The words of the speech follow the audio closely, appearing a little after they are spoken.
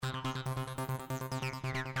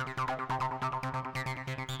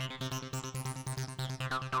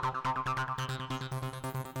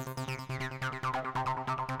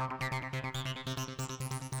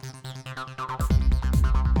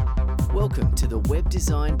Welcome to the Web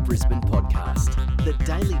Design Brisbane podcast, the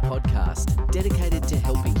daily podcast dedicated to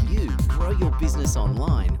helping you grow your business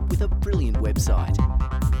online with a brilliant website.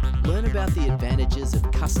 Learn about the advantages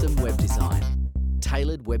of custom web design,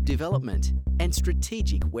 tailored web development, and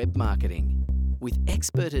strategic web marketing, with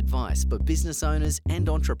expert advice for business owners and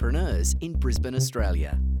entrepreneurs in Brisbane,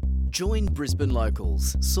 Australia. Join Brisbane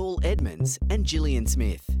locals Saul Edmonds and Gillian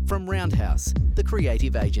Smith from Roundhouse, the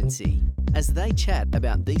creative agency, as they chat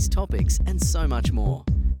about these topics and so much more.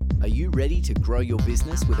 Are you ready to grow your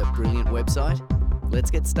business with a brilliant website? Let's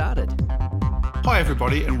get started. Hi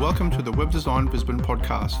everybody, and welcome to the Web Design Brisbane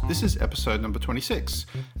podcast. This is episode number 26,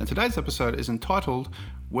 and today's episode is entitled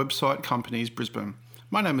Website Companies Brisbane.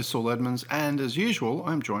 My name is Saul Edmonds, and as usual,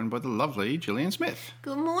 I'm joined by the lovely Gillian Smith.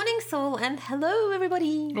 Good morning, Saul, and hello,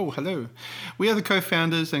 everybody. Oh, hello. We are the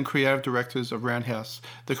co-founders and creative directors of Roundhouse,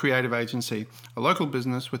 the creative agency, a local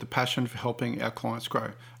business with a passion for helping our clients grow.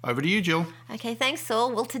 Over to you, Jill. Okay, thanks,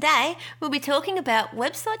 Saul. Well, today we'll be talking about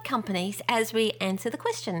website companies as we answer the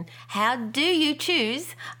question, how do you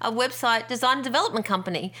choose a website design and development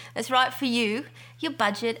company that's right for you, your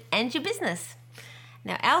budget, and your business?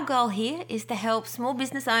 Now, our goal here is to help small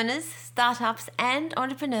business owners, startups and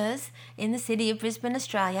entrepreneurs in the city of Brisbane,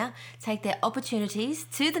 Australia, take their opportunities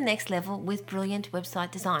to the next level with brilliant website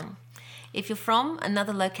design. If you're from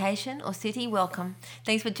another location or city, welcome.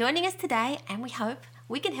 Thanks for joining us today, and we hope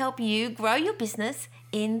we can help you grow your business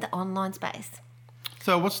in the online space.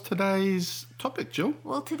 So what's today's topic, Jill?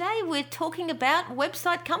 Well, today we're talking about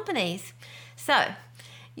website companies. So,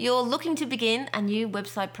 you're looking to begin a new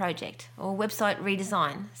website project or website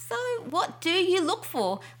redesign. So what do you look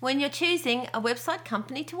for when you're choosing a website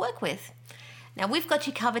company to work with? Now, we've got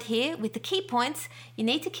you covered here with the key points you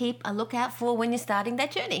need to keep a lookout for when you're starting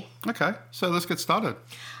that journey. Okay, so let's get started.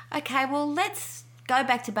 Okay, well, let's go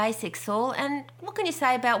back to basics, Saul. And what can you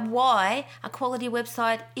say about why a quality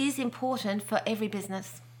website is important for every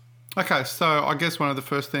business? Okay, so I guess one of the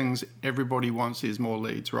first things everybody wants is more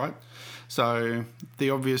leads, right? So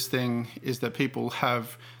the obvious thing is that people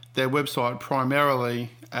have their website primarily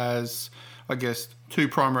as, I guess, two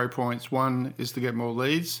primary points. One is to get more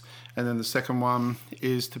leads, and then the second one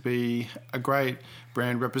is to be a great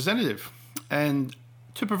brand representative and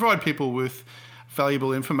to provide people with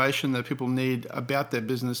valuable information that people need about their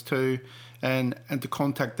business too, and to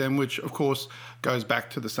contact them, which of course goes back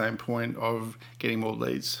to the same point of getting more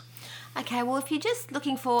leads. Okay, well, if you're just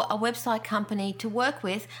looking for a website company to work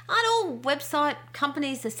with, aren't all website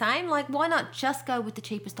companies the same? Like, why not just go with the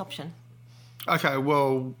cheapest option? Okay,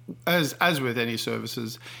 well, as with any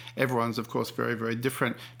services, everyone's of course very, very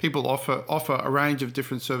different. People offer a range of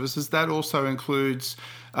different services. That also includes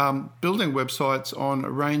building websites on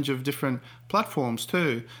a range of different platforms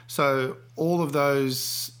too. So all of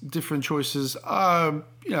those different choices are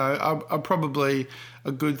probably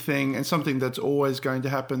a good thing and something that's always going to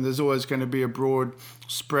happen. There's always going to be a broad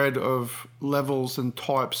spread of levels and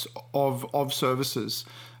types of services.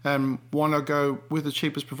 And why not go with the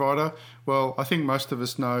cheapest provider? Well, I think most of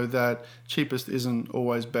us know that cheapest isn't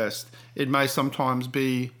always best. It may sometimes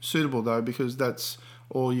be suitable though, because that's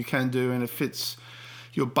all you can do and it fits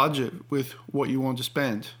your budget with what you want to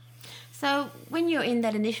spend. So when you're in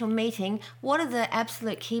that initial meeting, what are the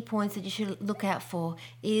absolute key points that you should look out for?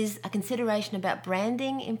 Is a consideration about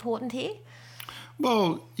branding important here?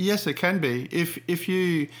 Well, yes, it can be. If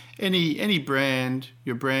you any brand,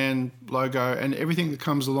 your brand logo and everything that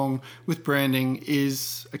comes along with branding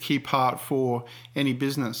is a key part for any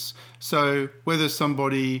business. So whether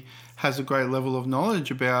somebody has a great level of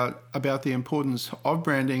knowledge about the importance of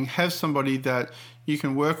branding, have somebody that you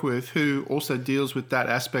can work with who also deals with that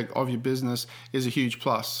aspect of your business is a huge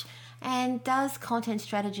plus. And does content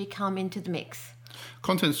strategy come into the mix?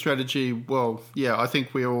 Content strategy, well, yeah, I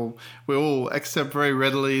think we all accept very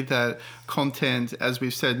readily that content, as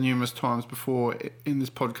we've said numerous times before in this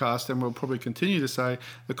podcast, and we'll probably continue to say,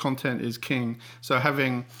 the content is king. So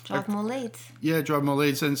having drive more leads. Yeah, drive more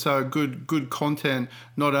leads, and so good content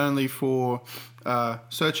not only for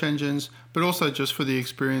search engines, but also just for the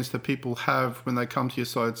experience that people have when they come to your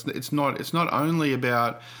site. It's not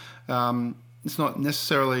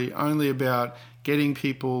necessarily only about getting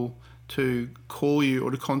people to call you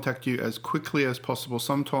or to contact you as quickly as possible.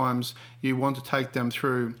 Sometimes you want to take them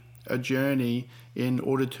through a journey in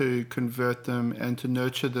order to convert them and to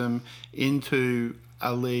nurture them into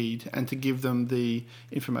a lead and to give them the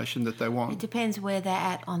information that they want. It depends where they're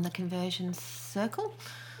at on the conversion circle.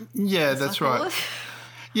 Yeah, that's right.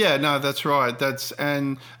 Yeah, no, that's right.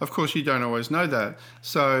 And of course you don't always know that.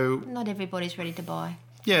 So not everybody's ready to buy.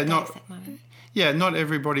 Yeah, not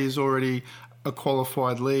everybody is already a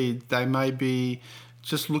qualified lead. They may be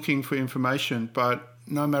just looking for information, but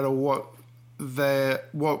no matter what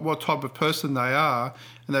type of person they are,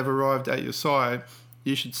 and they've arrived at your site,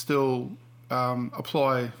 you should still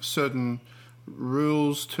apply certain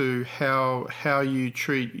rules to how you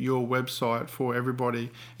treat your website for everybody,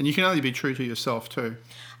 and you can only be true to yourself too.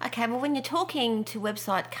 Okay, well, when you're talking to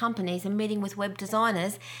website companies and meeting with web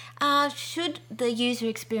designers, should the user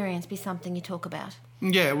experience be something you talk about?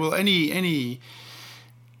 Yeah, well, any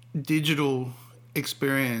digital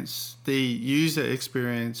experience, the user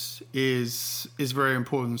experience is very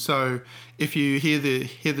important. So if you hear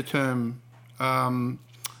the term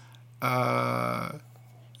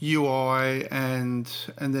UI and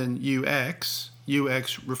then UX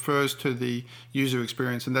refers to the user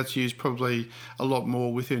experience, and that's used probably a lot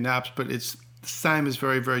more within apps, but it's the same as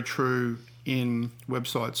very, very true in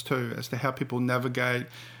websites too, as to how people navigate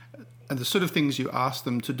and the sort of things you ask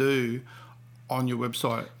them to do on your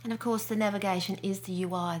website. And of course, the navigation is the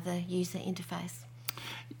UI, the user interface.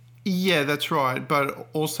 Yeah, that's right. But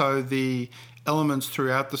also the elements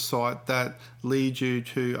throughout the site that lead you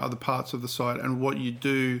to other parts of the site and what you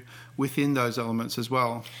do within those elements as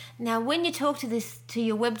well. Now, when you talk to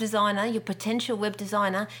your web designer, your potential web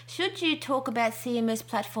designer, should you talk about CMS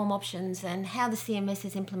platform options and how the CMS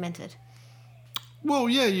is implemented? Well,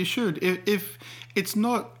 yeah, you should. If it's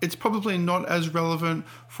probably not as relevant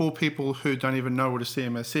for people who don't even know what a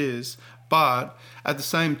CMS is, but at the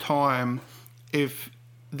same time, if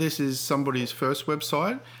this is somebody's first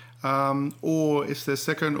website, or it's their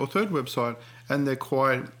second or third website, and they're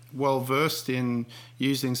quite well versed in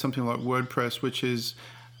using something like WordPress, which is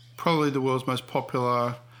probably the world's most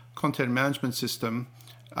popular content management system,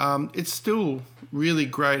 it's still really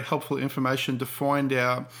great, helpful information to find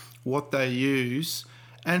out what they use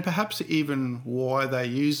and perhaps even why they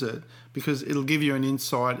use it, because it'll give you an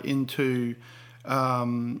insight into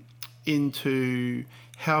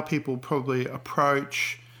how people probably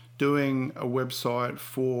approach doing a website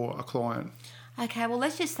for a client. Okay, well,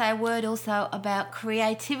 let's just say a word also about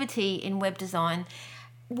creativity in web design.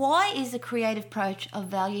 Why is a creative approach of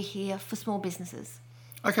value here for small businesses?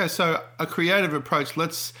 Okay, so a creative approach,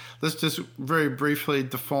 let's just very briefly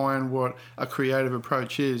define what a creative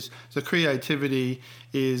approach is. So creativity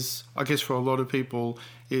is, I guess for a lot of people,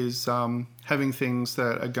 is having things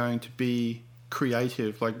that are going to be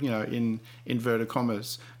creative, like, in inverted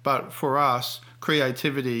commas. But for us,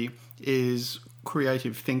 creativity is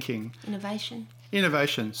creative thinking. Innovation.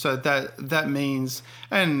 So that means,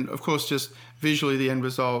 and of course just visually the end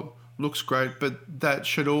result looks great, but that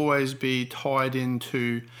should always be tied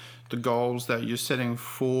into the goals that you're setting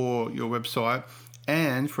for your website,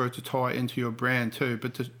 and for it to tie into your brand too.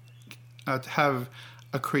 But to have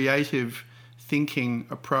a creative thinking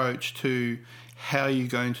approach to how you're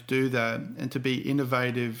going to do that, and to be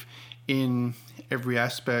innovative in every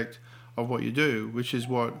aspect of what you do, which is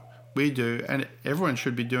what we do, and everyone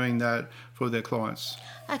should be doing that for their clients.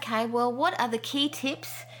 Okay, well, what are the key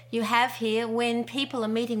tips you have here when people are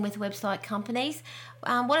meeting with website companies?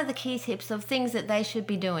 What are the key tips of things that they should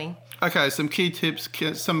be doing? Okay, some key tips,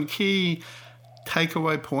 some key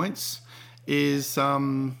takeaway points is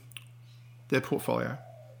their portfolio.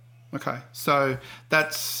 Okay, so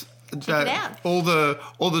that's Check it out. all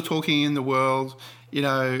the talking in the world,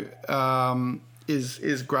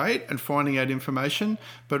 is great, and finding out information,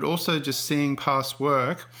 but also just seeing past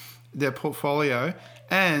work, their portfolio,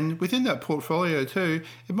 and within that portfolio too,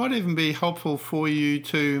 it might even be helpful for you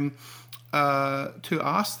to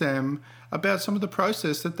ask them about some of the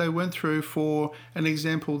process that they went through for an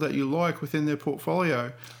example that you like within their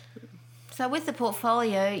portfolio. So with the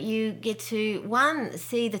portfolio, you get to, one,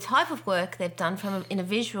 see the type of work they've done in a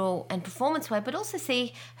visual and performance way, but also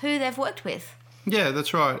see who they've worked with. Yeah,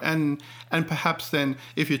 that's right. And perhaps then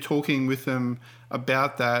if you're talking with them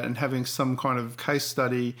about that and having some kind of case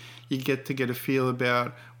study, you get to get a feel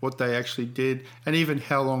about what they actually did and even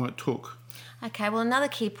how long it took. Okay, well, another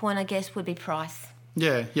key point, I guess, would be price.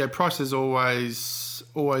 Yeah, price is always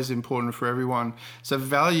important for everyone. So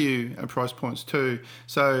value and price points too.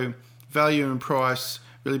 So value and price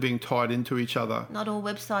really being tied into each other. Not all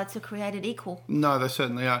websites are created equal. No, they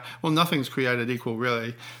certainly aren't. Well, nothing's created equal,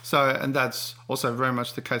 really. So, and that's also very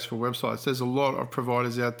much the case for websites. There's a lot of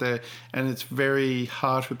providers out there, and it's very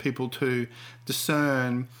hard for people to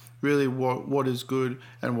discern really what is good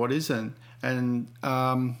and what isn't. And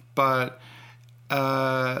about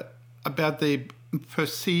the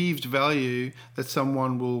perceived value that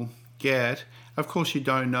someone will get, of course you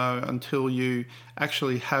don't know until you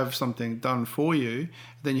actually have something done for you.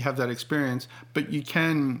 Then you have that experience, but you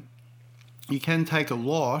can take a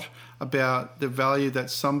lot about the value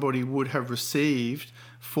that somebody would have received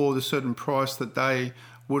for the certain price that they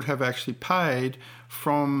would have actually paid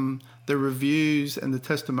from the reviews and the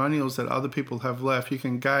testimonials that other people have left. You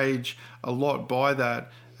can gauge a lot by that.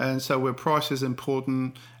 And so where price is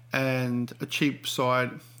important and a cheap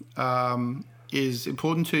site is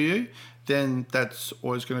important to you, then that's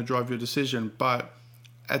always going to drive your decision. But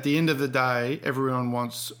at the end of the day, everyone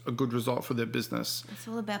wants a good result for their business. It's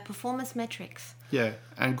all about performance metrics. Yeah,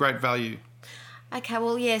 and great value. Okay,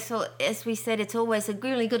 well, yeah, so as we said, it's always a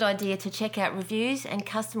really good idea to check out reviews and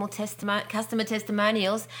customer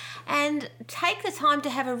testimonials and take the time to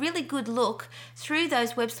have a really good look through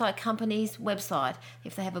those website companies' website.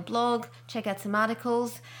 If they have a blog, check out some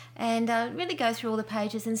articles and really go through all the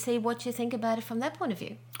pages and see what you think about it from that point of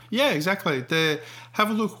view. Yeah, exactly. Have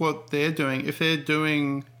a look what they're doing. If they're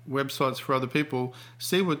doing websites for other people,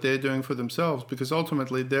 see what they're doing for themselves, because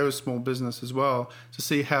ultimately they're a small business as well, to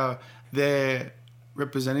see how they're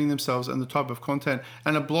representing themselves and the type of content.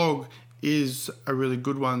 And a blog is a really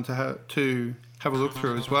good one to have a look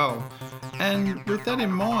through as well. And with that in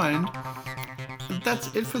mind,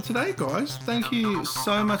 that's it for today, guys. Thank you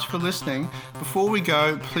so much for listening. Before we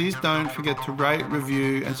go, please don't forget to rate,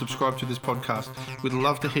 review, and subscribe to this podcast. We'd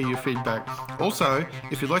love to hear your feedback. Also,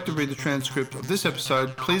 if you'd like to read the transcript of this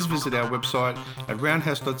episode, please visit our website at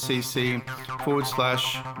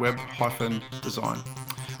roundhouse.cc/web-design.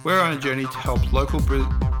 We're on a journey to help local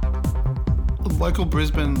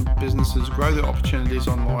Brisbane businesses grow their opportunities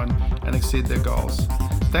online and exceed their goals.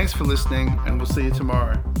 Thanks for listening, and we'll see you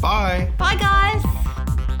tomorrow. Bye. Bye, guys.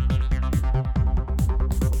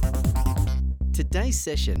 Today's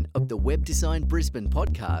session of the Web Design Brisbane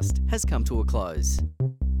podcast has come to a close.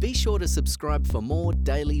 Be sure to subscribe for more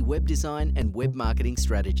daily web design and web marketing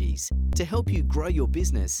strategies to help you grow your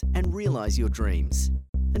business and realise your dreams.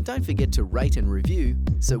 And don't forget to rate and review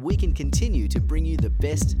so we can continue to bring you the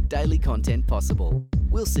best daily content possible.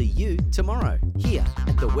 We'll see you tomorrow here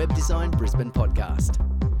at the Web Design Brisbane podcast.